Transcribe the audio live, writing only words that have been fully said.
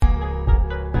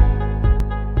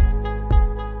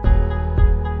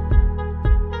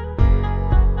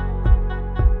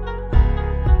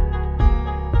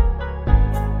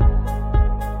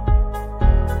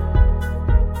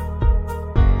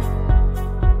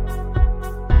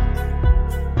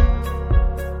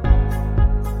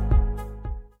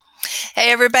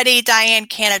Hey everybody, Diane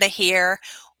Canada here.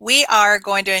 We are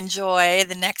going to enjoy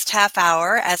the next half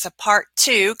hour as a part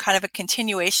two, kind of a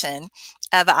continuation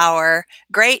of our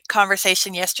great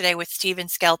conversation yesterday with Stephen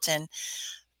Skelton.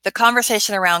 The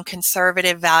conversation around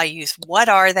conservative values. What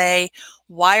are they?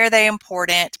 Why are they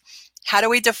important? How do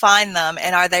we define them?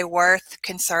 And are they worth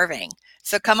conserving?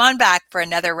 So come on back for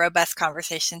another robust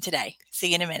conversation today. See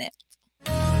you in a minute.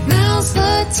 Now's the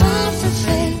time for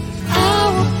faith.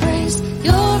 I will praise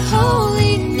your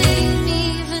holy name,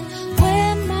 even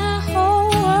when my whole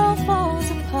world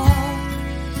falls apart.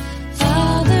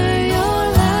 Father,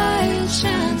 your light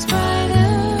shines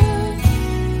brighter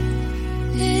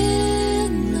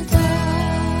in the dark.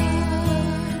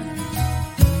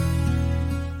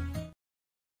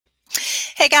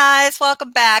 Hey guys,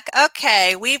 welcome back.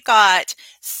 Okay, we've got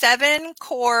 7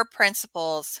 core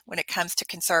principles when it comes to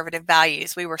conservative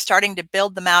values. We were starting to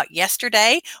build them out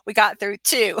yesterday. We got through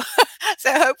 2.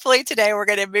 So hopefully today we're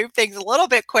going to move things a little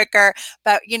bit quicker.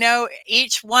 But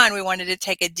each one we wanted to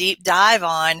take a deep dive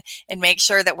on and make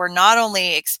sure that we're not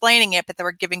only explaining it, but that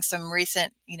we're giving some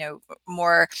recent,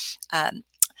 more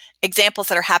examples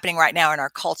that are happening right now in our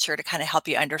culture to kind of help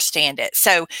you understand it.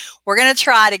 So we're going to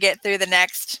try to get through the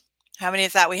next, how many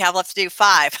is that we have left to do?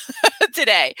 5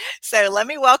 today. So let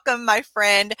me welcome my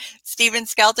friend Stephen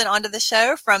Skelton onto the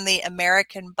show from the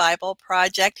American Bible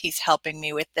Project. He's helping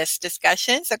me with this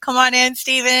discussion. So come on in,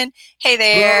 Stephen. Hey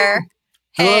there.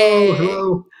 Hello. Hey.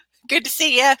 Hello. Good to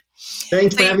see you.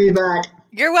 Thanks for having me back.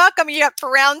 You're welcome. You up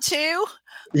for round 2?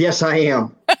 Yes, I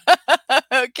am.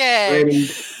 Okay. Ready.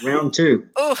 Round 2.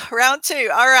 Oh, round 2.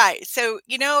 All right. So,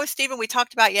 Stephen, we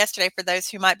talked about yesterday, for those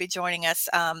who might be joining us,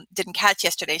 didn't catch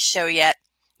yesterday's show yet,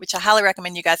 which I highly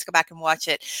recommend you guys go back and watch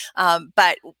it.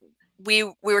 But we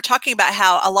were talking about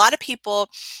how a lot of people,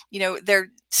 they're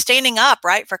standing up,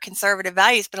 right, for conservative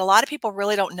values, but a lot of people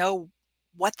really don't know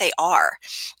what they are,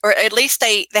 or at least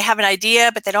they have an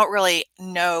idea, but they don't really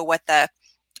know what the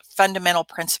fundamental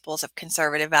principles of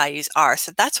conservative values are.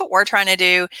 So that's what we're trying to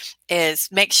do, is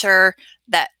make sure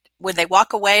that when they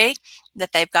walk away,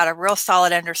 that they've got a real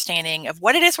solid understanding of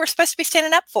what it is we're supposed to be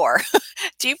standing up for.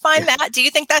 Do you find that? Do you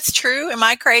think that's true? Am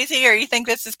I crazy, or you think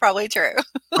this is probably true?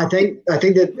 I think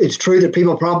that it's true that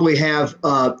people probably have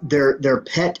their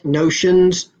pet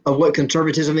notions of what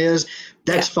conservatism is.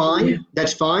 That's fine.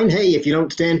 That's fine. Hey, if you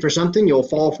don't stand for something, you'll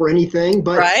fall for anything.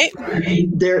 But right.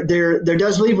 there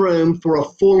does leave room for a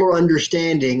fuller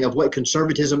understanding of what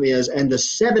conservatism is, and the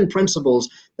 7 principles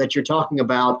that you're talking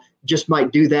about just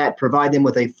might do that, provide them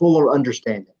with a fuller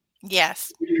understanding.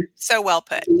 Yes. So well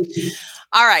put.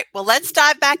 All right. Well, let's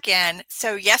dive back in.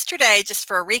 So yesterday, just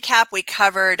for a recap, we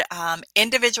covered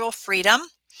individual freedom.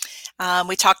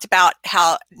 We talked about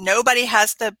how nobody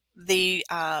has the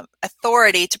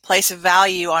authority to place a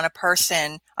value on a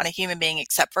person, on a human being,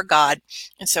 except for God.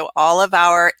 And so all of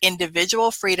our individual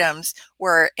freedoms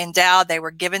were endowed, they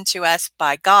were given to us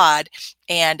by God,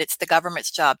 and it's the government's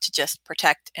job to just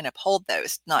protect and uphold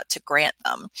those, not to grant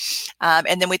them.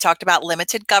 And then we talked about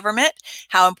limited government,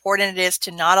 how important it is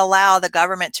to not allow the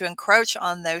government to encroach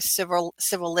on those civil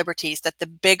liberties, that the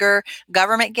bigger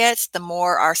government gets, the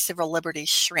more our civil liberties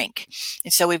shrink.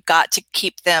 And so we've got to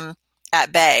keep them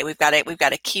at bay. We've got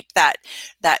to keep that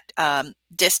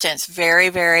distance very,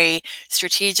 very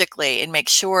strategically, and make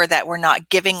sure that we're not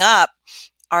giving up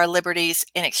our liberties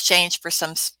in exchange for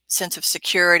some sense of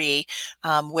security,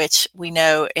 which we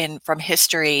know from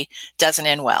history doesn't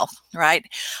end well, right?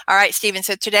 All right, Stephen.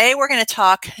 So today we're going to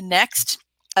talk next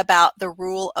about the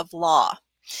rule of law.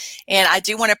 And I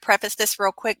do want to preface this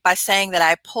real quick by saying that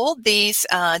I pulled these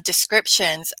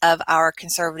descriptions of our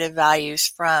conservative values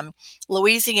from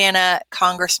Louisiana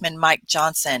Congressman Mike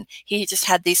Johnson. He just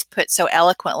had these put so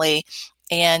eloquently,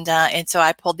 and so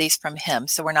I pulled these from him.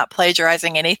 So we're not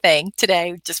plagiarizing anything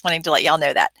today, just wanting to let y'all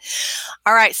know that.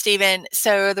 All right, Stephen.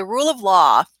 So the rule of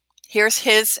law, here's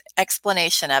his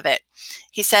explanation of it.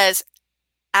 He says,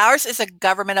 ours is a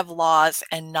government of laws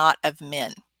and not of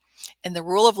men. And the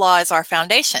rule of law is our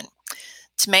foundation.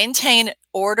 To maintain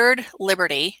ordered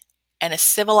liberty and a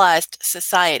civilized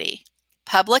society,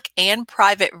 public and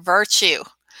private virtue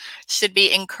should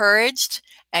be encouraged,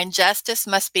 and justice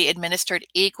must be administered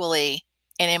equally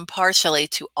and impartially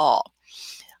to all.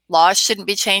 Laws shouldn't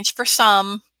be changed for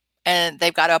some, and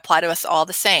they've got to apply to us all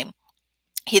the same.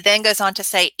 He then goes on to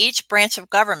say each branch of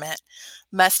government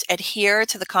must adhere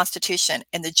to the Constitution,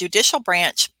 and the judicial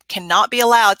branch cannot be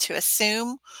allowed to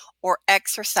assume or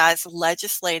exercise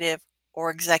legislative or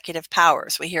executive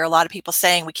powers. We hear a lot of people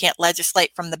saying we can't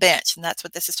legislate from the bench, and that's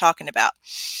what this is talking about.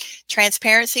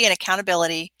 Transparency and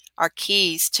accountability are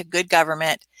keys to good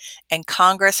government, and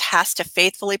Congress has to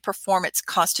faithfully perform its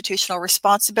constitutional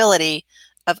responsibility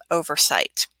of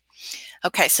oversight.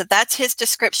 Okay, so that's his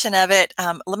description of it.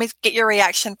 Let me get your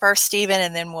reaction first, Stephen,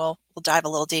 and then we'll dive a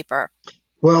little deeper.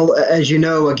 Well, as you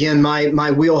know, again,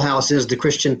 my wheelhouse is the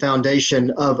Christian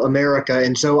foundation of America.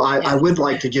 And so I would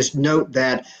like to just note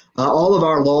that all of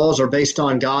our laws are based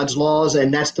on God's laws,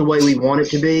 and that's the way we want it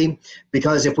to be.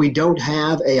 Because if we don't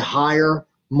have a higher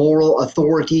moral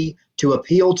authority to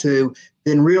appeal to,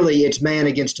 then really it's man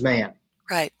against man.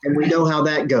 Right. And we know how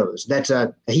that goes. That's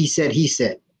a he said,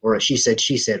 or a she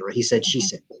said, or a he said, she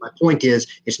said. My point is,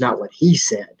 it's not what he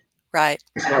said. Right.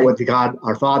 It's not what the God,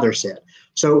 our Father, said.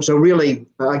 So really,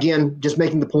 again, just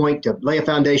making the point to lay a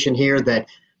foundation here that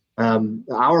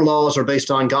our laws are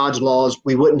based on God's laws.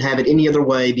 We wouldn't have it any other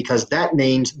way, because that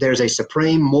means there's a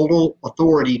supreme moral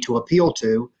authority to appeal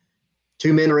to.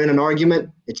 Two men are in an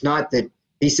argument. It's not that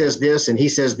he says this and he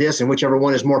says this, and whichever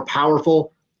one is more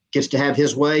powerful gets to have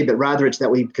his way, but rather it's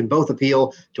that we can both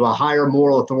appeal to a higher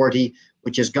moral authority,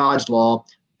 which is God's law.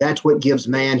 That's what gives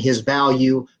man his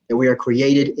value, that we are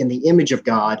created in the image of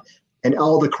God, and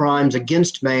all the crimes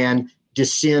against man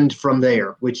descend from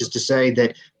there, which is to say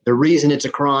that the reason it's a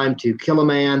crime to kill a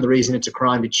man, the reason it's a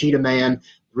crime to cheat a man,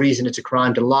 the reason it's a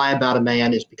crime to lie about a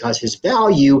man is because his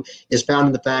value is found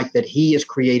in the fact that he is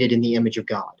created in the image of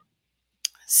God.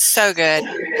 So good.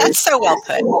 That's so well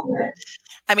put.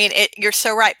 I mean, you're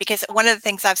so right, because one of the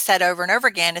things I've said over and over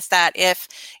again is that if,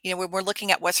 when we're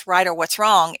looking at what's right or what's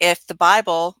wrong, if the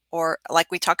Bible, or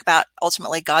like we talk about,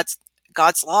 ultimately God's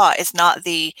law is not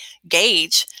the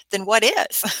gauge, then what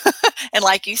is? And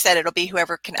like you said, it'll be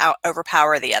whoever can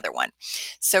overpower the other one.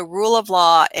 So rule of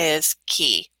law is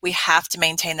key. We have to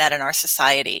maintain that in our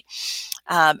society.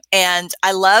 And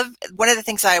I love, one of the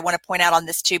things I want to point out on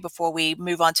this too, before we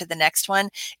move on to the next one,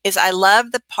 is I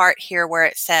love the part here where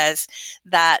it says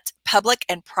that public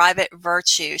and private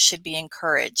virtue should be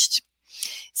encouraged.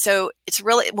 So it's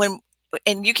really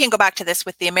and you can go back to this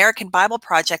with the American Bible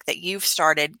Project that you've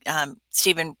started,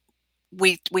 Stephen.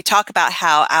 We talk about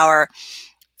how our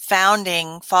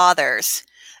founding fathers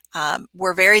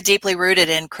were very deeply rooted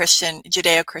in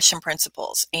Judeo-Christian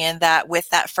principles, and that with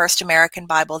that first American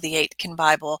Bible, the Aitken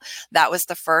Bible, that was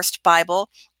the first Bible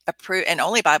approved and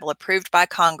only Bible approved by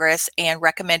Congress and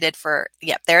recommended for.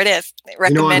 Yep, there it is.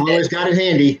 Recommended. I've always got it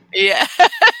handy. Yeah.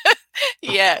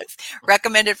 Yes.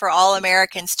 Recommended for all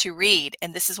Americans to read.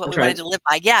 And this is what we wanted to live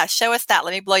by. Yeah. Show us that.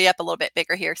 Let me blow you up a little bit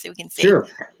bigger here so we can see. Sure.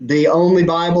 The only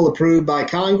Bible approved by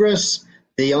Congress,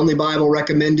 the only Bible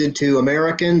recommended to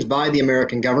Americans by the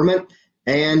American government,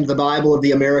 and the Bible of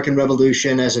the American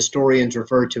Revolution, as historians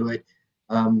refer to it.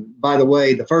 By the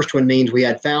way, the first one means we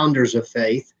had founders of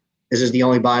faith. This is the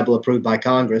only Bible approved by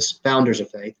Congress, founders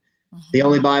of faith. Mm-hmm. The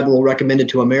only Bible recommended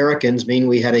to Americans mean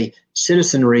we had a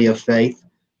citizenry of faith.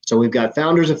 So we've got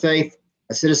founders of faith,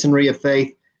 a citizenry of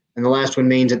faith, and the last one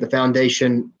means at the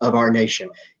foundation of our nation.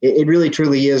 It really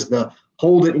truly is the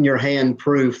hold it in your hand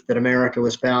proof that America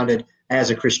was founded as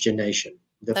a Christian nation.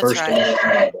 The That's first right. American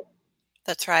Bible.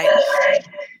 That's right.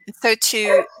 So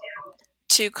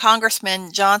to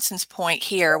Congressman Johnson's point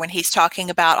here, when he's talking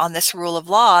about on this rule of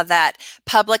law that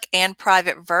public and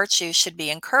private virtue should be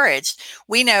encouraged,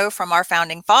 we know from our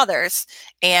founding fathers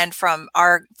and from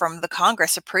the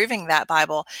Congress approving that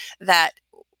Bible that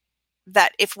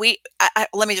if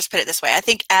let me just put it this way. I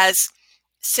think as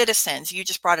citizens, you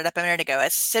just brought it up a minute ago,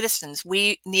 as citizens,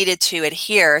 we needed to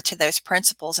adhere to those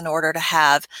principles in order to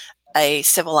have a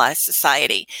civilized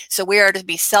society. So we are to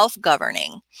be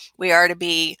self-governing. We are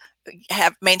to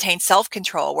maintain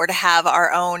self-control. We're to have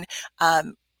our own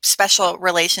special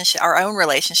relationship, our own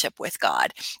relationship with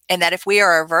God. And that if we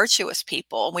are a virtuous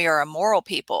people, we are a moral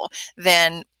people,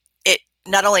 then it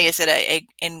not only is it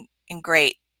in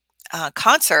great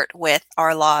concert with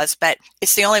our laws, but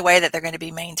it's the only way that they're going to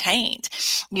be maintained.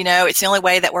 It's the only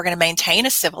way that we're going to maintain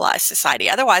a civilized society.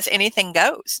 Otherwise, anything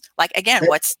goes. Like, again,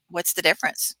 what's the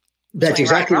difference? That's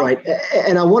exactly right.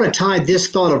 And I want to tie this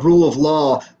thought of rule of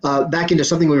law back into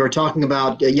something we were talking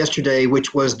about yesterday,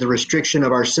 which was the restriction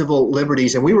of our civil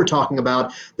liberties. And we were talking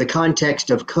about the context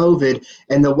of COVID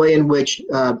and the way in which,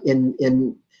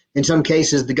 in some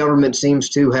cases, the government seems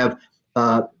to have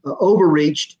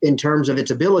overreached in terms of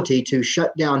its ability to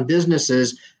shut down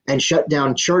businesses and shut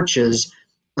down churches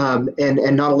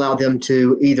and not allow them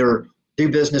to either do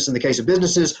business in the case of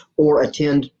businesses or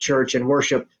attend church and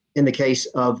worship in the case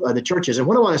of the churches. And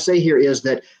what I want to say here is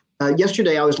that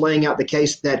yesterday I was laying out the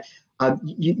case that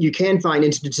you can find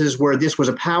instances where this was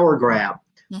a power grab.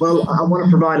 Mm-hmm. Well, I want to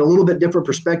provide a little bit different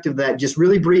perspective that just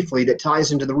really briefly that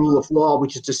ties into the rule of law,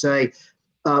 which is to say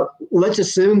let's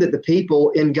assume that the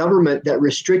people in government that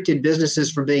restricted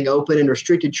businesses from being open and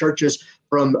restricted churches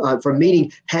from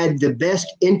meeting had the best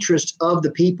interests of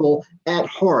the people at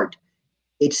heart.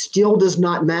 It still does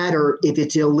not matter if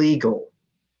it's illegal.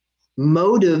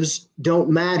 Motives don't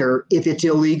matter if it's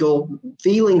illegal.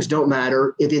 Feelings don't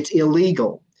matter if it's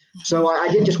illegal. So I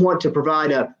did just want to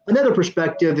provide another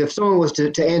perspective. If someone was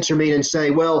to answer me and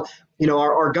say, well,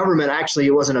 our government, actually,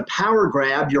 it wasn't a power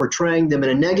grab. You're portraying them in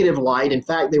a negative light. In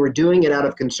fact, they were doing it out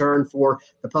of concern for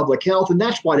the public health. And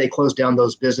that's why they closed down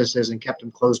those businesses and kept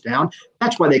them closed down.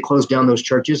 That's why they closed down those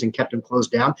churches and kept them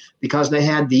closed down, because they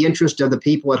had the interest of the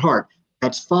people at heart.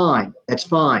 That's fine. That's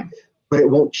fine. But it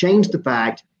won't change the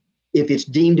fact if it's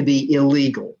deemed to be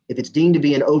illegal, if it's deemed to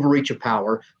be an overreach of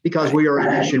power, because we are a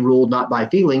nation ruled not by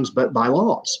feelings, but by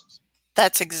laws.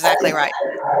 That's exactly right.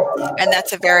 And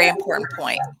that's a very important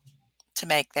point to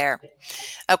make there.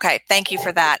 Okay, thank you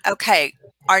for that. Okay,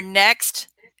 our next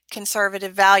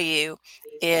conservative value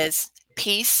is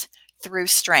peace through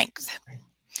strength.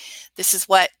 This is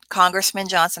what Congressman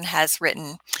Johnson has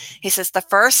written. He says the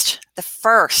first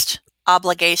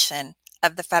obligation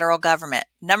of the federal government,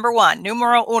 number one,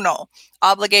 numero uno,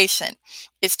 obligation,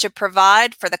 is to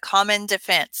provide for the common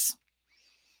defense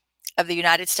of the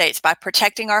United States by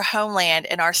protecting our homeland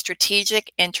and our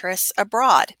strategic interests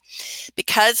abroad.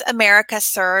 Because America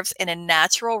serves in a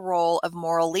natural role of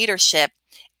moral leadership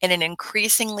in an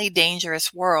increasingly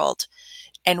dangerous world,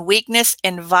 and weakness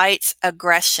invites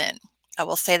aggression. I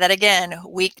will say that again,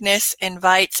 weakness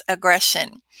invites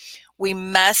aggression. We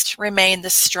must remain the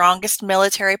strongest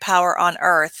military power on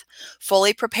earth,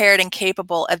 fully prepared and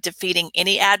capable of defeating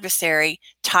any adversary,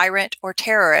 tyrant, or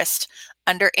terrorist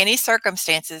under any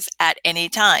circumstances at any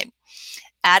time.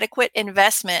 Adequate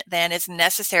investment, then, is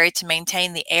necessary to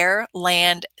maintain the air,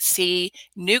 land, sea,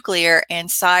 nuclear, and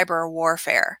cyber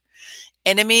warfare.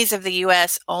 Enemies of the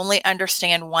U.S. only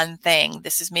understand one thing.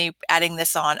 This is me adding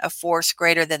this on, a force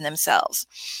greater than themselves.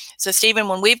 So, Stephen,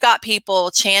 when we've got people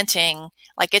chanting,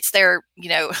 like it's their,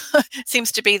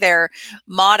 seems to be their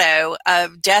motto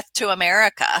of death to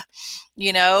America,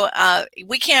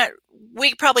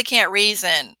 we probably can't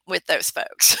reason with those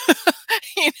folks.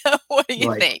 What do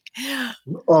you think?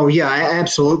 Oh, yeah,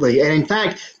 absolutely. And in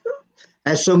fact,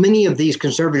 as so many of these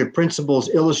conservative principles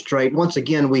illustrate, once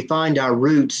again, we find our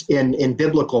roots in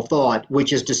biblical thought,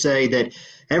 which is to say that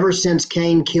ever since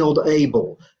Cain killed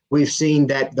Abel, we've seen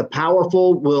that the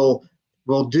powerful will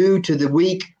do to the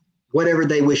weak whatever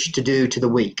they wish to do to the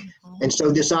weak. And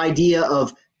so this idea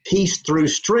of peace through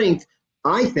strength,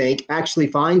 I think, actually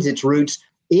finds its roots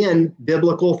in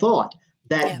biblical thought,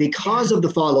 that because of the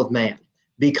fall of man,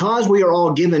 because we are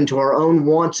all given to our own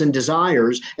wants and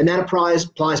desires, and that applies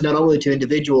not only to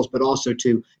individuals, but also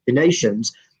to the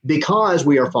nations, because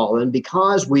we are fallen,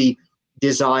 because we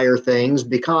desire things at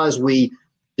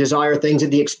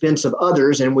the expense of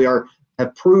others, and we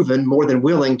have proven more than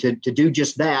willing to do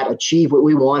just that, achieve what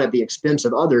we want at the expense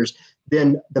of others,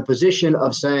 then the position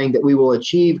of saying that we will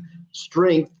achieve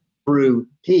strength through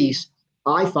peace,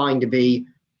 I find to be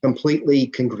completely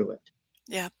congruent.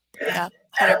 Yeah,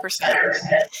 100%.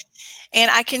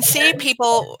 And I can see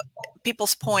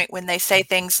people's point when they say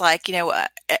things like,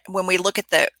 when we look at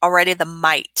the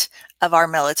might of our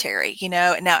military,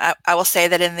 now I will say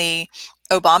that in the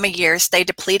Obama years, they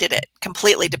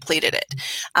completely depleted it.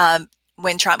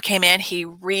 When Trump came in, he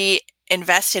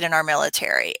reinvested in our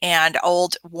military, and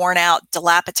old, worn out,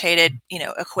 dilapidated,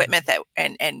 equipment that,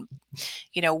 and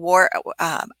war, what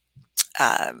am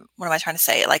I trying to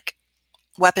say? Like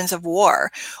weapons of war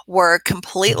were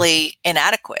completely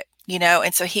inadequate,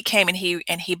 and so he came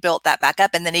and he built that back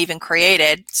up, and then even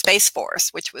created Space Force,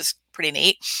 which was pretty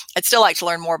neat. I'd still like to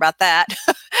learn more about that,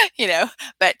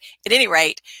 but at any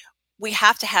rate, we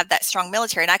have to have that strong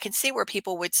military. And I can see where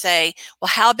people would say, well,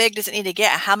 how big does it need to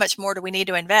get? How much more do we need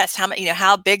to invest?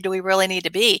 How big do we really need to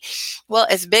be? Well,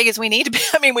 as big as we need to be.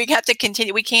 I mean, we have to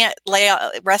continue. We can't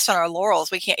rest on our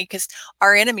laurels. We can't, because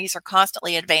our enemies are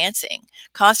constantly advancing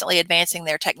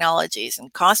their technologies,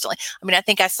 and constantly. I mean, I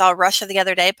think I saw Russia the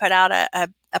other day put out a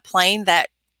plane that,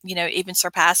 even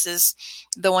surpasses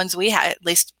the ones we had, at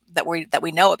least that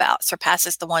we know about,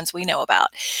 surpasses the ones we know about.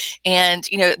 And,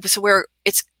 so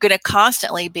it's going to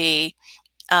constantly be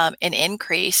an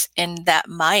increase in that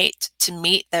might to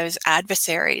meet those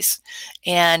adversaries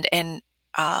and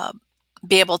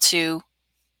be able to,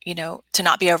 to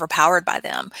not be overpowered by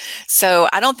them. So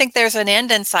I don't think there's an end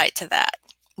in sight to that.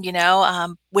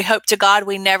 We hope to God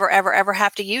we never, ever, ever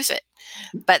have to use it.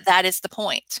 But that is the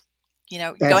point.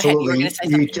 Go ahead. You were going to say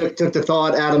something. You took the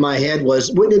thought out of my head.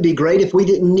 Wouldn't it be great if we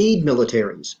didn't need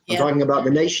militaries? I'm talking about the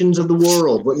nations of the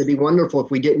world. Wouldn't it be wonderful if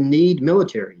we didn't need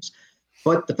militaries?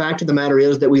 But the fact of the matter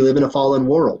is that we live in a fallen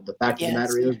world. The fact of the Yes.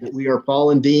 matter is that we are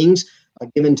fallen beings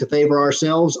given to favor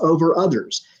ourselves over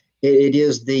others. It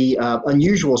is the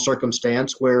unusual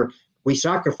circumstance where we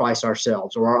sacrifice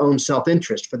ourselves or our own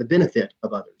self-interest for the benefit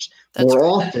of others. That's More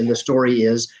right. often, the story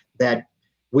is that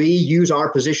we use our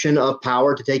position of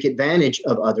power to take advantage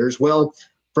of others. Well,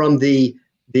 from the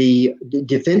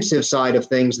defensive side of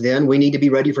things, then we need to be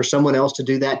ready for someone else to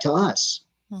do that to us.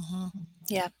 Mm-hmm.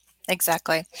 Yeah,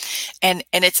 exactly. And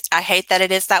it's, I hate that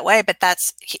it is that way, but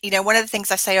that's, one of the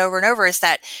things I say over and over is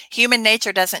that human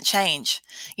nature doesn't change.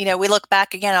 We look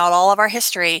back again at all of our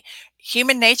history,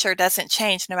 human nature doesn't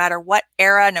change no matter what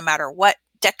era, no matter what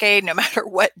decade, no matter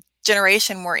what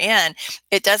generation we're in.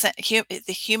 It doesn't,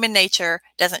 the human nature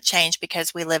doesn't change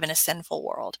because we live in a sinful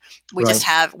world. We Right. just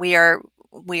have, we are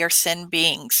sin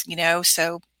beings,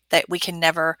 so that we can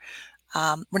never,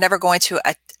 we're never going to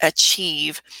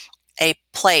achieve a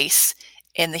place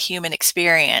in the human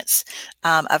experience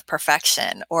of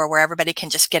perfection, or where everybody can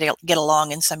just get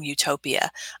along in some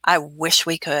utopia. I wish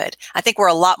we could. I think we're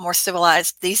a lot more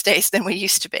civilized these days than we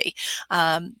used to be.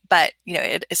 But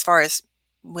as far as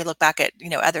we look back at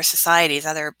other societies,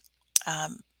 other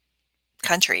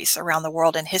countries around the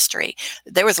world in history,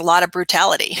 there was a lot of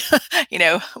brutality.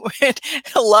 A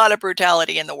lot of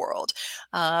brutality in the world.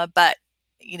 But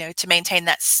to maintain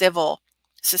that civil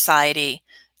society,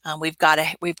 we've got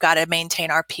to maintain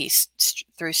our peace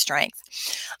through strength.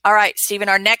 All right, Stephen,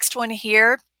 our next one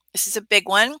here, this is a big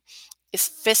one, is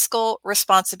fiscal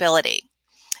responsibility.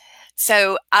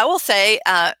 So I will say,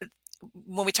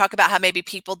 when we talk about how maybe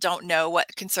people don't know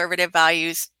what conservative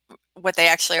values, what they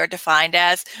actually are defined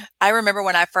as, I remember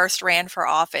when I first ran for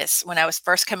office, when I was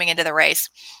first coming into the race,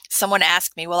 someone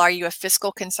asked me, well, are you a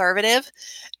fiscal conservative?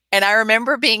 And I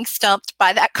remember being stumped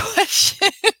by that question.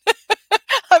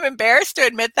 I'm embarrassed to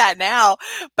admit that now,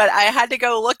 but I had to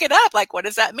go look it up. Like, what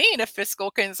does that mean, a fiscal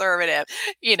conservative?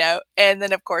 And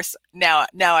then of course, now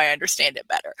I understand it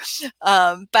better.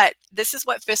 But this is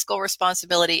what fiscal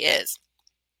responsibility is.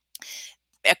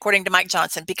 According to Mike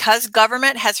Johnson, because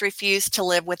government has refused to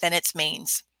live within its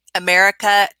means,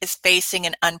 America is facing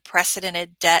an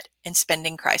unprecedented debt and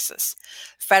spending crisis.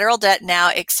 Federal debt now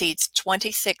exceeds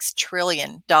 $26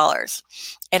 trillion,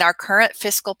 and our current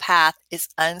fiscal path is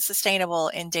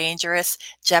unsustainable and dangerous,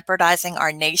 jeopardizing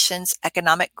our nation's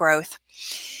economic growth,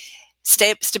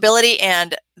 stability,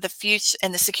 and the future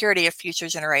and the security of future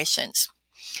generations.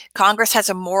 Congress has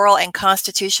a moral and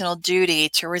constitutional duty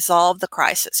to resolve the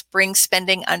crisis, bring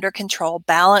spending under control,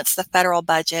 balance the federal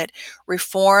budget,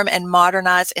 reform and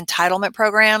modernize entitlement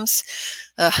programs.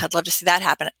 I'd love to see that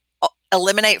happen.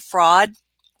 Eliminate fraud,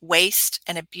 waste,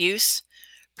 and abuse.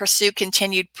 Pursue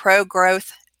continued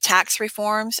pro-growth tax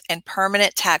reforms and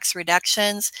permanent tax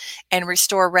reductions, and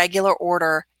restore regular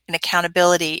order and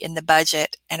accountability in the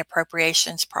budget and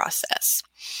appropriations process.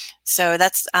 So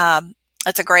that's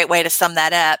a great way to sum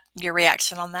that up. Your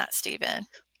reaction on that, Stephen?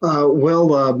 I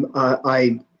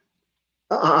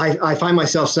find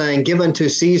myself saying, give unto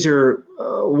Caesar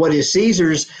what is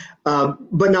Caesar's,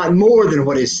 but not more than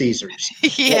what is Caesar's.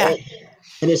 Yeah.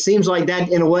 And it seems like that,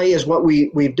 in a way, is what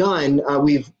we've done.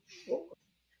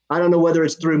 I don't know whether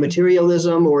it's through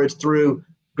materialism or it's through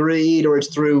greed or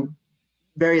it's through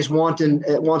various wants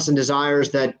and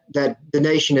desires that the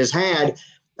nation has had.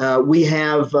 We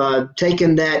have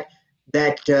taken that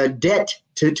debt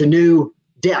to new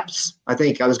depths. I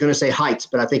think I was going to say heights,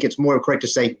 but I think it's more correct to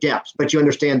say depths. But you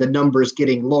understand the numbers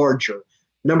getting larger,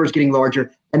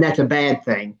 and that's a bad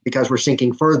thing because we're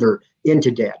sinking further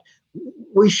into debt.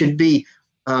 We should be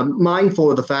mindful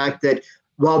of the fact that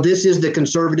while this is the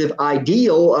conservative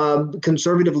ideal,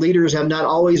 conservative leaders have not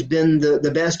always been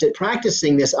the best at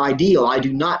practicing this ideal. I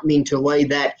do not mean to lay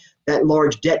that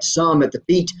large debt sum at the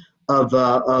feet of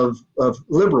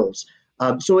liberals.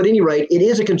 So at any rate, it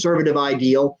is a conservative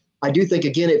ideal. I do think,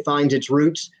 again, it finds its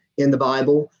roots in the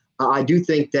Bible. I do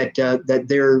think that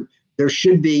there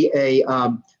should be a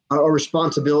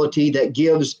responsibility that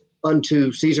gives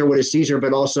unto Caesar what is Caesar,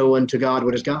 but also unto God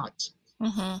what is God's.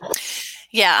 Mm-hmm.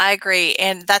 Yeah, I agree,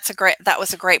 and that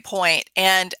was a great point.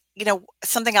 And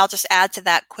something I'll just add to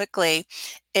that quickly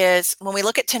is when we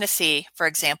look at Tennessee, for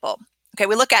example. Okay,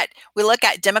 we look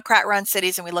at Democrat-run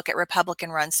cities and we look at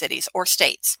Republican-run cities or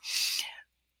states.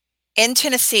 In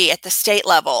Tennessee, at the state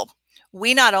level,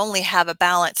 we not only have a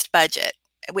balanced budget,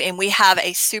 and we have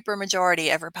a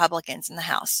supermajority of Republicans in the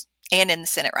House and in the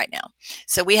Senate right now.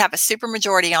 So we have a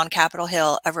supermajority on Capitol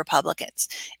Hill of Republicans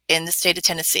in the state of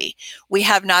Tennessee. We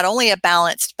have not only a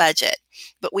balanced budget,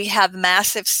 but we have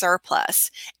massive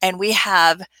surplus, and we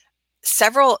have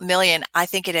several million, I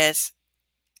think it is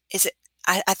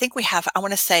I think we have, I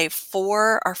want to say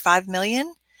 4 or 5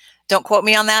 million. Don't quote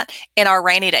me on that, in our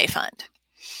rainy day fund.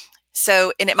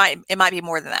 So, and it might be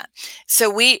more than that.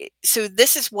 So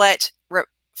this is what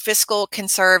fiscal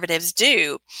conservatives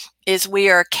do, is we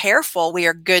are careful. We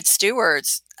are good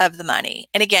stewards of the money.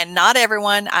 And again, not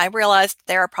everyone. I realize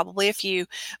there are probably a few.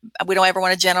 We don't ever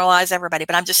want to generalize everybody,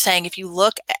 but I'm just saying, if you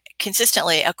look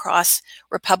consistently across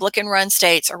Republican-run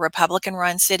states or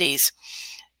Republican-run cities,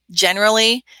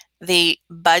 generally the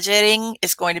budgeting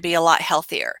is going to be a lot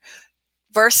healthier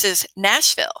versus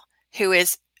Nashville, who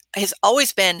has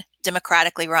always been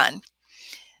democratically run.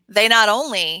 They not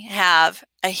only have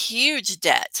a huge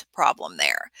debt problem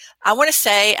there. I want to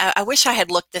say, I wish I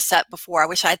had looked this up before. I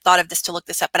wish I had thought of this to look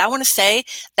this up, but I want to say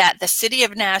that the city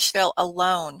of Nashville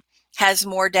alone has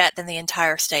more debt than the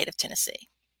entire state of Tennessee.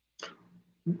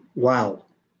 Wow.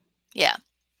 Yeah.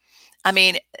 I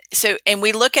mean, and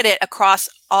we look at it across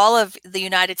all of the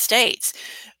United States,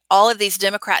 all of these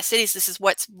Democrat cities. This is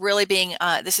what's really being,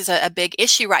 this is a big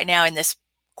issue right now in this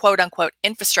quote unquote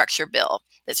infrastructure bill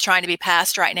that's trying to be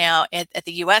passed right now at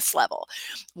the U.S. level.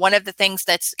 One of the things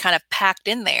that's kind of packed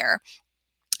in there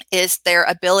is their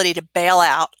ability to bail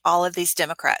out all of these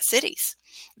Democrat cities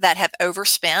that have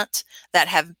overspent, that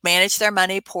have managed their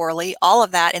money poorly, all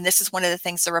of that. And this is one of the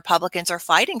things the Republicans are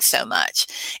fighting so much,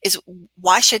 is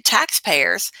why should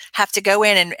taxpayers have to go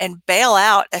in and bail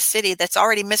out a city that's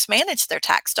already mismanaged their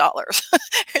tax dollars?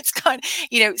 It's kind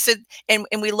of, so, and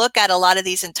we look at a lot of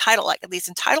these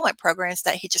entitlement programs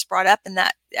that he just brought up in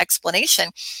that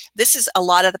explanation. This is a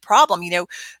lot of the problem.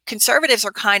 Conservatives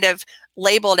are kind of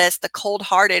labeled as the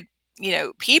cold-hearted,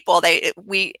 people.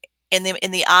 In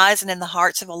the eyes and in the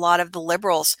hearts of a lot of the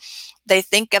liberals, they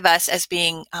think of us as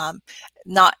being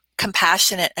not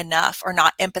compassionate enough or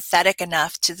not empathetic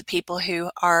enough to the people who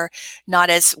are not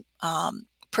as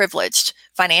privileged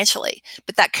financially.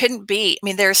 But that couldn't be. I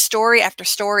mean, there's story after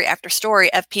story after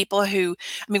story of people who,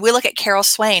 we look at Carol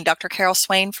Swain, Dr. Carol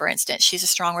Swain, for instance. She's a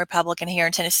strong Republican here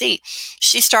in Tennessee.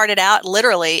 She started out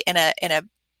literally in a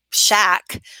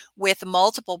shack with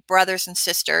multiple brothers and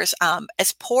sisters,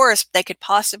 as poor as they could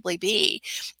possibly be.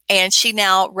 And she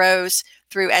now rose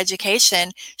through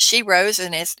education. She rose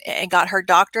and got her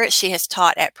doctorate. She has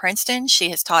taught at Princeton. She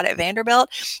has taught at Vanderbilt.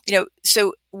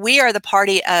 So we are the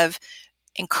party of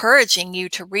encouraging you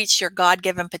to reach your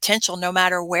God-given potential, no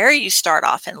matter where you start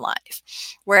off in life.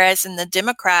 Whereas in the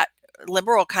Democrat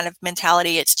liberal kind of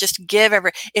mentality, it's just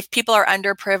if people are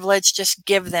underprivileged, just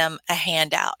give them a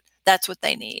handout. That's what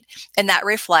they need. And that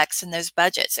reflects in those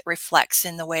budgets. It reflects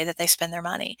in the way that they spend their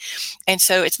money. And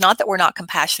so it's not that we're not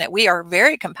compassionate. We are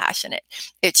very compassionate.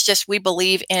 It's just we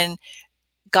believe in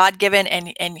God-given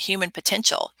and human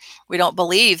potential. We don't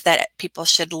believe that people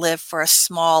should live for a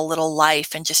small little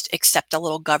life and just accept a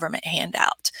little government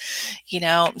handout.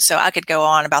 So I could go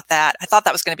on about that. I thought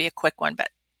that was going to be a quick one, but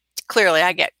clearly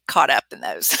I get caught up in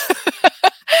those.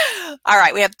 All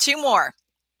right, we have 2 more.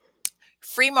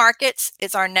 Free markets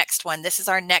is our next one. This is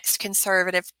our next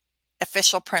conservative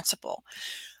official principle.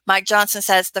 Mike Johnson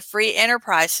says the free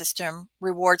enterprise system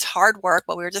rewards hard work,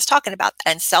 what we were just talking about,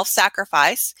 and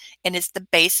self-sacrifice, and is the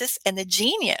basis and the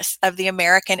genius of the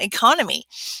American economy.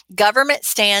 Government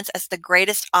stands as the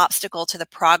greatest obstacle to the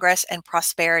progress and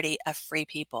prosperity of free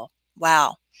people.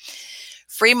 Wow.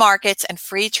 Free markets and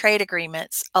free trade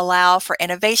agreements allow for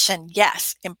innovation,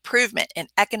 yes, improvement and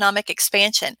economic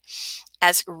expansion,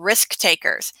 as risk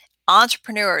takers,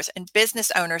 entrepreneurs, and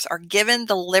business owners are given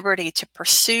the liberty to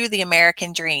pursue the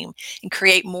American dream and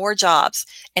create more jobs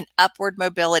and upward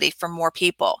mobility for more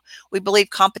people. We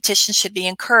believe competition should be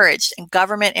encouraged and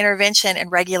government intervention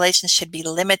and regulation should be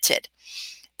limited.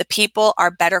 The people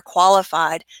are better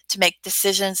qualified to make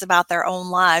decisions about their own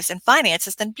lives and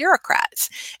finances than bureaucrats,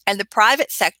 and the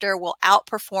private sector will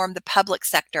outperform the public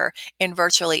sector in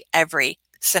virtually every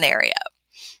scenario.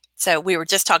 So we were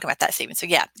just talking about that, Stephen. So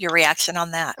yeah, your reaction on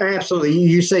that? Absolutely.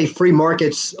 You say free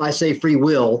markets, I say free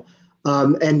will,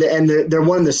 and they're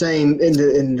one and the same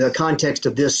in the context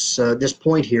of this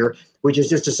point here, which is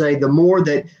just to say the more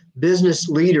that business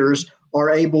leaders are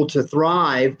able to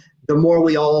thrive, the more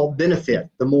we all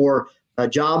benefit. The more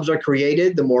jobs are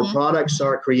created, the more products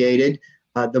are created,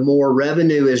 the more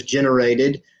revenue is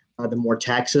generated, the more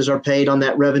taxes are paid on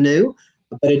that revenue.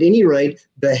 But at any rate,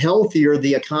 the healthier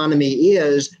the economy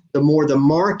is, the more the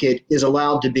market is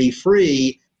allowed to be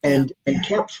free and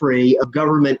kept free of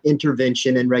government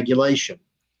intervention and regulation.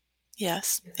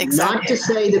 Yes, exactly. Not to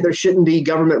say that there shouldn't be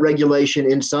government regulation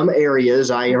in some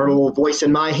areas. I heard a little voice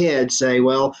in my head say,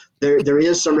 well, there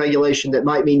is some regulation that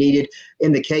might be needed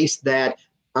in the case that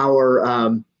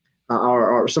our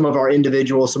or some of our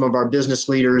individuals, some of our business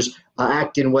leaders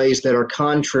act in ways that are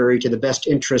contrary to the best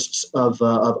interests of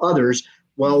others,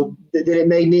 well, then it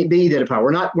may be that if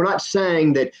we're not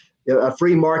saying that a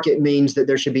free market means that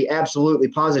there should be absolutely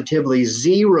positively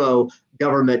zero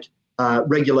government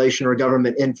regulation or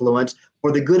government influence.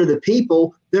 For the good of the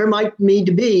people, there might need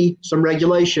to be some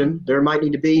regulation. There might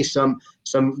need to be some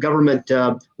government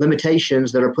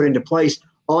limitations that are put into place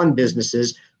on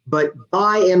businesses. But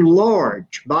by and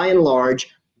large,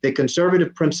 the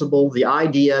conservative principle, the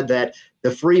idea that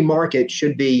the free market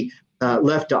should be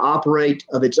left to operate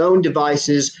of its own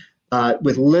devices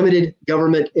with limited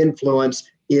government influence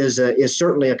is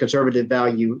certainly a conservative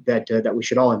value that we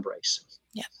should all embrace.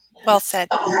 Yeah, well said.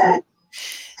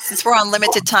 Since we're on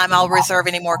limited time, I'll reserve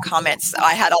any more comments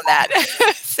I had on that.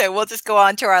 So we'll just go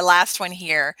on to our last one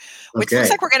here, which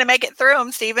looks like we're going to make it through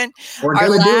them, Stephen. We're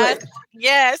going to do it.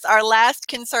 Yes, our last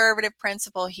conservative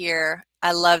principle here,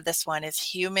 I love this one, is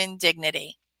human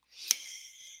dignity.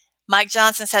 Mike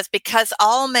Johnson says, because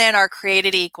all men are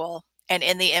created equal and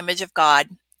in the image of God,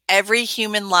 every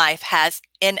human life has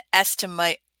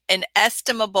inestimable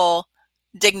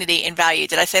dignity and value.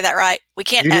 Did I say that right? We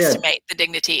can't estimate the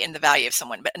dignity and the value of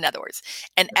someone, but in other words,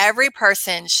 and every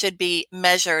person should be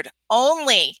measured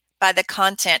only by the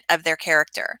content of their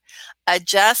character. A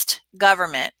just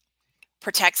government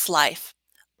protects life,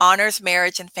 honors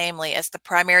marriage and family as the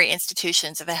primary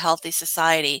institutions of a healthy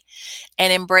society,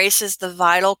 and embraces the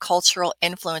vital cultural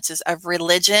influences of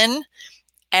religion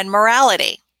and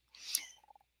morality.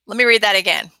 Let me read that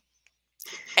again.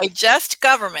 A just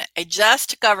government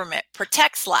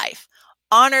protects life,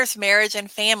 honors marriage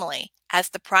and family as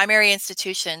the primary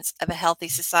institutions of a healthy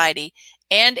society,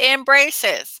 and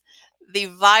embraces the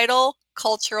vital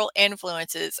cultural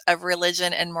influences of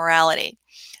religion and morality.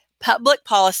 Public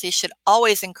policy should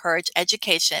always encourage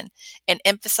education and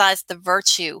emphasize the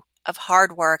virtue of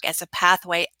hard work as a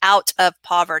pathway out of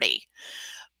poverty,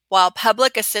 while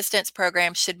public assistance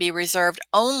programs should be reserved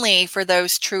only for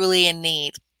those truly in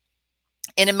need.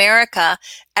 In America,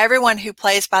 everyone who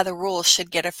plays by the rules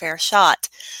should get a fair shot.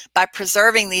 By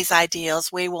preserving these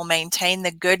ideals, we will maintain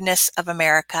the goodness of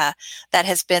America that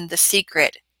has been the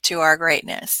secret to our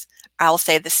greatness. I will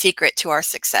say the secret to our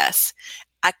success.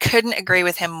 I couldn't agree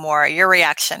with him more. Your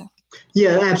reaction?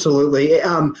 Yeah, absolutely.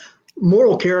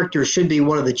 Moral character should be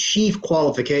one of the chief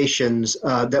qualifications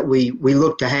that we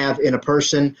look to have in a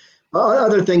person.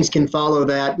 Other things can follow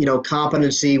that,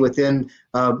 competency within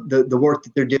the work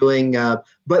that they're doing.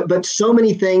 But so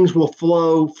many things will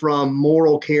flow from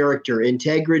moral character: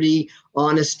 integrity,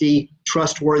 honesty,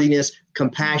 trustworthiness,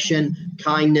 compassion,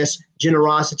 kindness,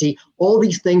 generosity. All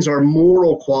these things are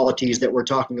moral qualities that we're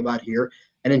talking about here.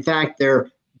 And in fact, they're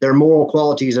moral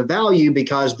qualities of value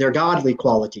because they're godly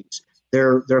qualities.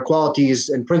 They're qualities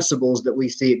and principles that we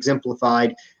see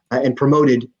exemplified and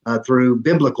promoted through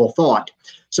biblical thought.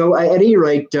 So at any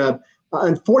rate,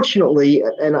 unfortunately,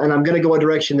 and I'm going to go a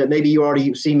direction that maybe you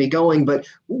already see me going, but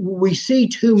we see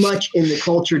too much in the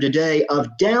culture today of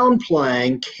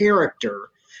downplaying character.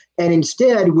 And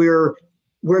instead, we're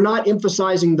not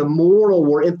emphasizing the moral,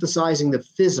 we're emphasizing the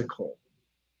physical,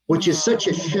 which is such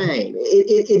a shame.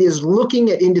 It is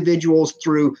looking at individuals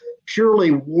through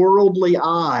purely worldly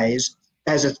eyes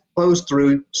as opposed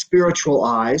through spiritual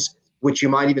eyes, which you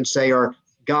might even say are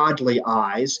godly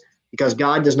eyes, because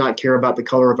God does not care about the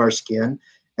color of our skin.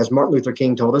 As Martin Luther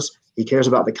King told us, he cares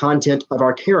about the content of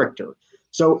our character.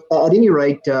 So at any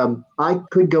rate, I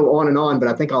could go on and on, but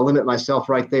I think I'll limit myself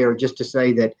right there just to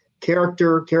say that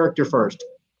character first.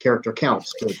 Character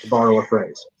counts, to borrow a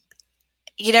phrase.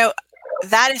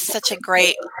 That is such a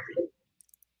great,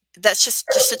 that's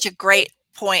just such a great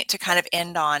point to kind of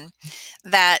end on,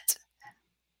 that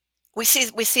we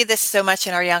see this so much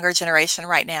in our younger generation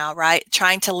right now, right?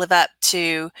 Trying to live up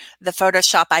to the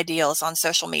Photoshop ideals on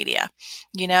social media,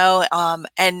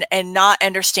 and not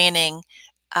understanding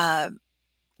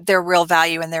their real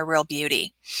value and their real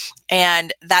beauty.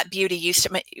 And that beauty used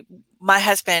to, my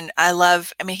husband,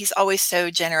 he's always so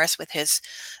generous with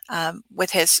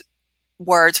his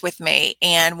words with me.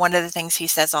 And one of the things he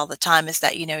says all the time is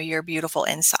that, you're beautiful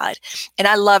inside. And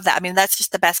I love that. That's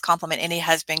just the best compliment any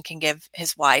husband can give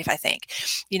his wife, I think,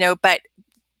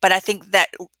 but I think that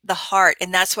the heart,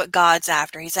 and that's what God's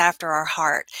after. He's after our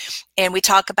heart. And we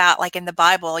talk about, like in the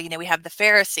Bible, we have the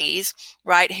Pharisees,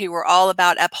 right, who were all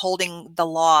about upholding the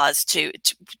laws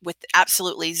with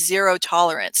absolutely zero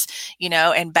tolerance,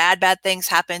 and bad things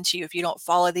happen to you if you don't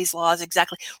follow these laws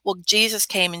exactly. Well, Jesus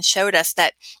came and showed us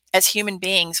that as human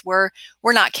beings, we're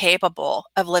not capable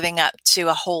of living up to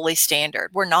a holy standard.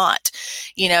 We're not.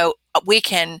 We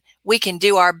can we can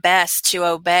do our best to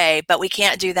obey, but we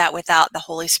can't do that without the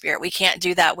Holy Spirit. We can't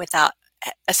do that without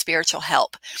a spiritual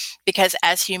help, because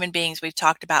as human beings, we've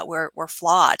talked about, we're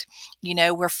flawed.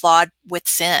 We're flawed with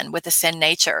sin, with a sin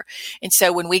nature. And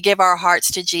so when we give our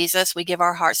hearts to Jesus, we give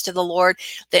our hearts to the Lord,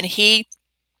 then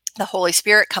the Holy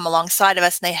Spirit come alongside of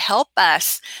us, and they help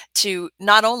us to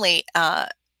not only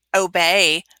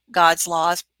obey God's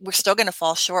laws. We're still going to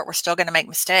fall short. We're still going to make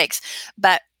mistakes,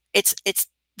 but it's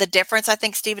the difference, I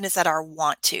think, Stephen, is that our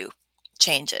want to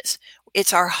changes.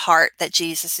 It's our heart that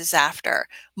Jesus is after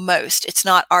most. It's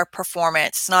not our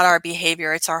performance. It's not our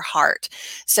behavior. It's our heart.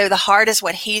 So the heart is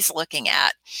what he's looking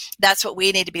at. That's what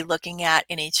we need to be looking at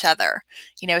in each other.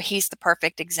 He's the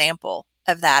perfect example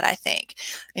of that, I think.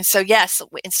 And so, yes,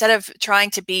 instead of trying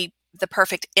to be the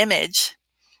perfect image,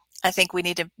 I think we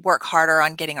need to work harder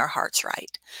on getting our hearts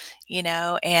right,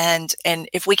 and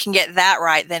if we can get that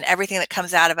right, then everything that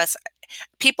comes out of us,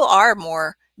 people are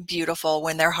more beautiful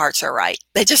when their hearts are right.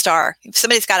 They just are. If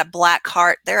somebody's got a black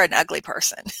heart, they're an ugly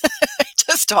person. They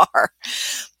just are.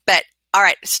 But all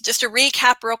right, so just to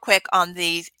recap real quick on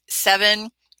the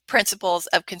 7 principles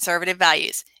of conservative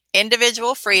values: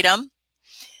 individual freedom,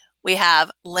 we have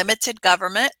limited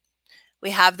government, we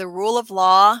have the rule of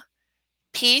law,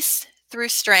 peace through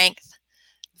strength,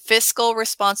 fiscal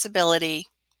responsibility,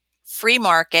 free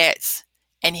markets,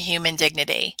 and human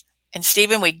dignity. And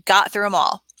Stephen, we got through them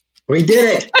all. We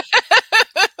did it.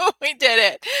 We did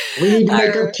it. We need to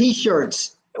make up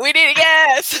T-shirts. We need it,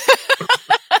 yes.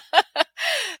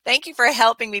 Thank you for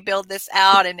helping me build this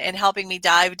out and helping me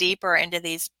dive deeper into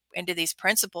these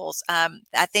principles.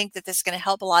 I think that this is going to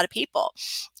help a lot of people.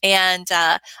 And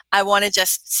I want to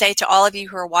just say to all of you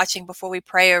who are watching, before we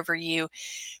pray over you,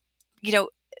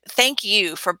 thank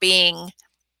you for being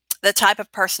the type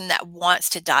of person that wants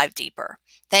to dive deeper.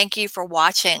 Thank you for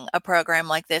watching a program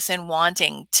like this and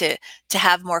wanting to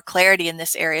have more clarity in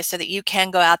this area so that you can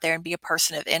go out there and be a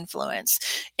person of influence.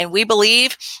 And we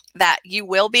believe that you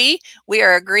will be. We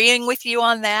are agreeing with you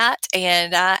on that.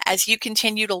 And as you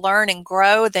continue to learn and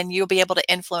grow, then you'll be able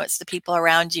to influence the people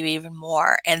around you even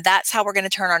more. And that's how we're going to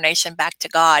turn our nation back to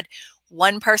God.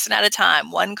 One person at a time,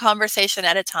 one conversation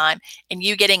at a time, and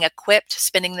you getting equipped,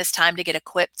 spending this time to get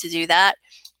equipped to do that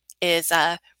is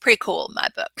pretty cool in my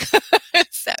book.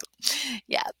 So,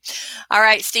 yeah. All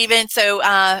right, Stephen. So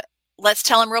let's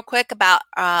tell them real quick about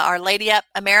our Lady Up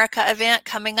America event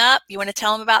coming up. You want to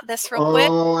tell them about this real quick?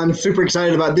 Oh, I'm super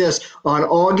excited about this. On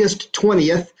August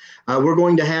 20th, we're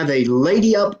going to have a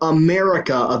Lady Up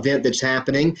America event that's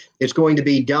happening. It's going to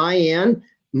be Diane,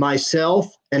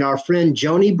 myself, and our friend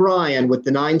Joni Bryan with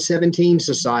the 917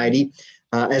 Society,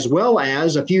 as well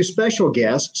as a few special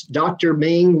guests. Dr.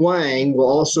 Ming Wang will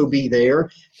also be there,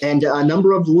 and a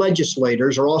number of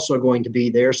legislators are also going to be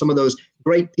there. Some of those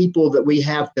great people that we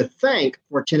have to thank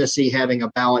for Tennessee having a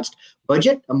balanced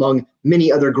budget, among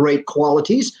many other great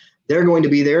qualities. They're going to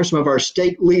be there, some of our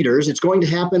state leaders. It's going to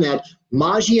happen at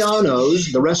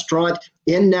Maggiano's, the restaurant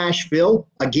in Nashville.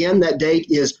 Again, that date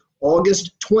is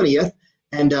August 20th.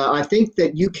 And I think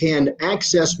that you can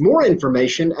access more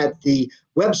information at the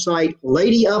website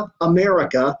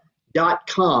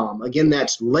ladyupamerica.com. Again,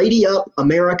 that's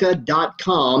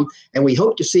ladyupamerica.com. And we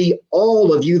hope to see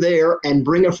all of you there, and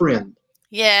bring a friend.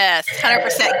 Yes,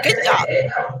 100%. Good job.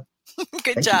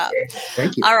 Good job.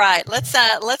 Thank you. All right,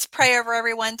 let's pray over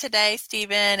everyone today,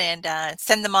 Stephen, and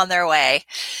send them on their way.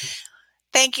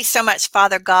 Thank you so much,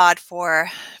 Father God, for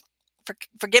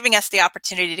giving us the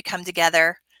opportunity to come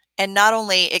together and not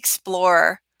only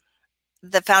explore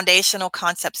the foundational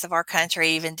concepts of our country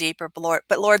even deeper,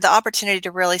 but Lord, the opportunity to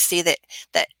really see that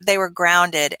they were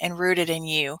grounded and rooted in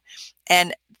you.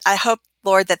 And I hope,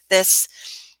 Lord, that this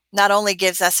not only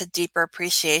gives us a deeper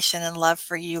appreciation and love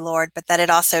for you, Lord, but that it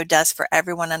also does for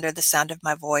everyone under the sound of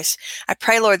my voice. I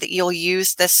pray, Lord, that you'll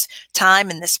use this time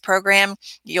in this program.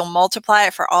 You'll multiply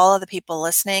it for all of the people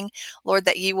listening. Lord,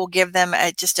 that you will give them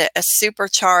just a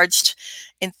supercharged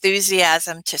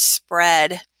enthusiasm to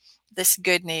spread this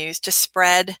good news, to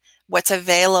spread what's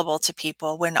available to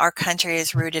people when our country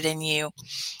is rooted in you.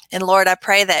 And Lord, I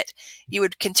pray that you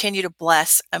would continue to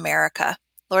bless America.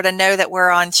 Lord, I know that we're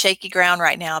on shaky ground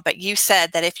right now, but you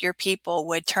said that if your people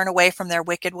would turn away from their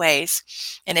wicked ways,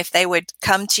 and if they would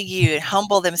come to you and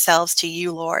humble themselves to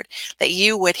you, Lord, that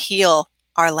you would heal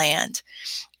our land.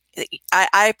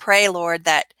 I pray, Lord,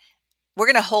 that we're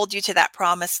going to hold you to that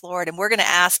promise, Lord, and we're going to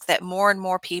ask that more and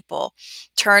more people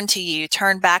turn to you,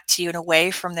 turn back to you and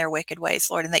away from their wicked ways,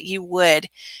 Lord, and that you would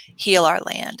heal our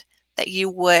land, that you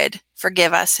would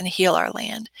forgive us and heal our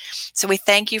land. So we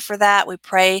thank you for that. We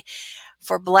pray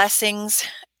for blessings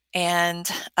and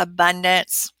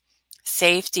abundance,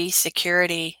 safety,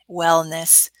 security,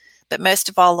 wellness but most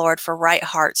of all, Lord, for right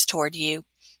hearts toward you.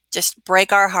 Just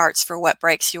break our hearts for what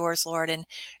breaks yours, Lord, and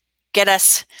get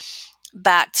us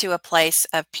back to a place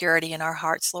of purity in our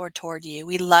hearts, Lord, toward you.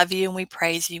 We love you and we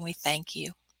praise you and we thank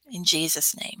you. In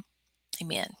Jesus' name,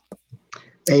 amen.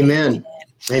 Amen.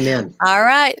 Amen. All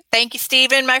right. Thank you,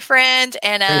 Stephen, my friend.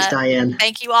 And Thanks, Diane.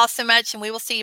 thank you all so much. And we will see you